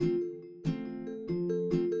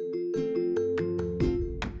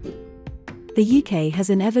The UK has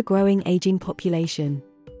an ever-growing aging population.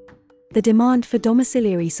 The demand for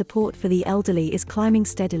domiciliary support for the elderly is climbing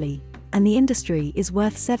steadily, and the industry is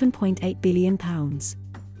worth £7.8 billion.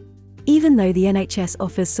 Even though the NHS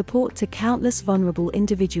offers support to countless vulnerable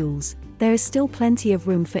individuals, there is still plenty of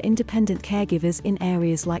room for independent caregivers in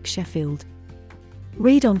areas like Sheffield.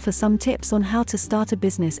 Read on for some tips on how to start a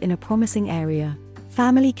business in a promising area.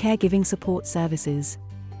 Family caregiving support services.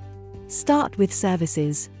 Start with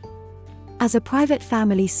services. As a private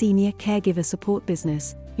family senior caregiver support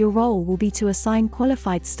business, your role will be to assign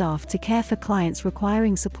qualified staff to care for clients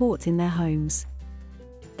requiring support in their homes.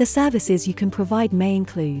 The services you can provide may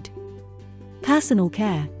include personal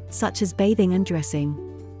care, such as bathing and dressing,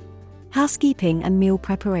 housekeeping and meal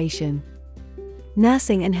preparation,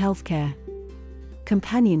 nursing and healthcare,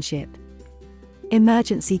 companionship,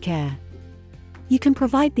 emergency care. You can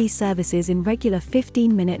provide these services in regular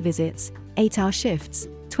 15-minute visits, 8-hour shifts,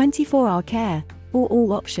 24-hour care, or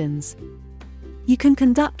all options. You can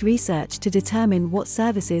conduct research to determine what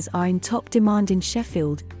services are in top demand in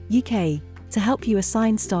Sheffield, UK, to help you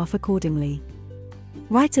assign staff accordingly.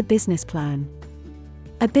 Write a business plan.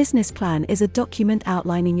 A business plan is a document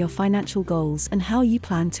outlining your financial goals and how you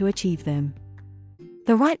plan to achieve them.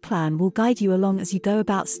 The right plan will guide you along as you go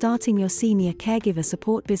about starting your senior caregiver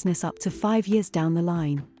support business up to 5 years down the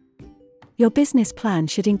line. Your business plan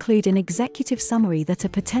should include an executive summary that a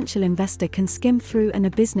potential investor can skim through and a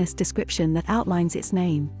business description that outlines its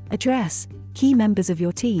name, address, key members of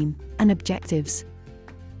your team, and objectives.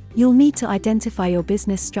 You'll need to identify your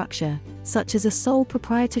business structure, such as a sole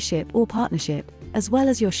proprietorship or partnership, as well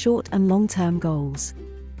as your short and long-term goals.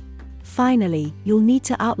 Finally, you'll need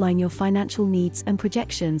to outline your financial needs and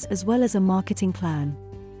projections as well as a marketing plan.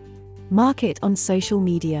 Market on social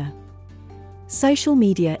media. Social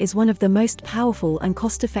media is one of the most powerful and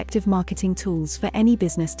cost-effective marketing tools for any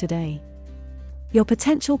business today. Your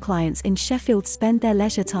potential clients in Sheffield spend their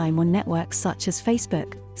leisure time on networks such as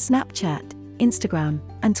Facebook, Snapchat, Instagram,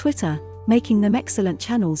 and Twitter, making them excellent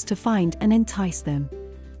channels to find and entice them.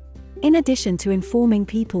 In addition to informing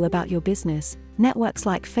people about your business, networks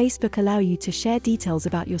like Facebook allow you to share details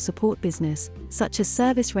about your support business, such as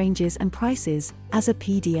service ranges and prices, as a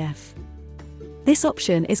PDF. This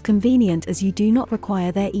option is convenient as you do not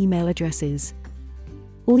require their email addresses.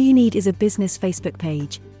 All you need is a business Facebook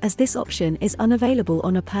page, as this option is unavailable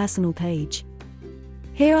on a personal page.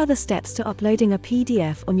 Here are the steps to uploading a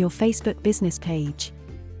PDF on your Facebook business page.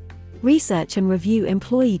 Research and review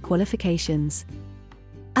employee qualifications.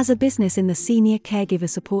 As a business in the senior caregiver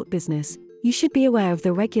support business, you should be aware of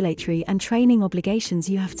the regulatory and training obligations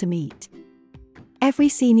you have to meet. Every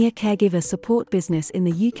senior caregiver support business in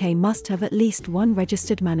the UK must have at least one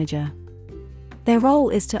registered manager. Their role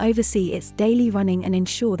is to oversee its daily running and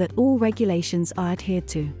ensure that all regulations are adhered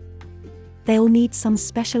to. They'll need some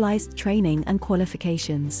specialized training and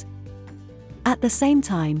qualifications. At the same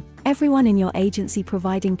time, everyone in your agency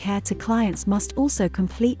providing care to clients must also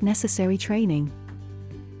complete necessary training.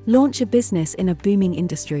 Launch a business in a booming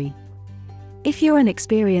industry. If you're an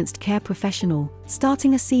experienced care professional,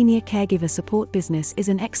 starting a senior caregiver support business is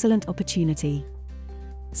an excellent opportunity.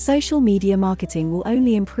 Social media marketing will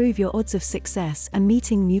only improve your odds of success and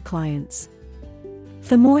meeting new clients.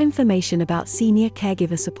 For more information about senior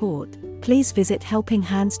caregiver support, please visit Helping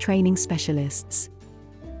Hands Training Specialists.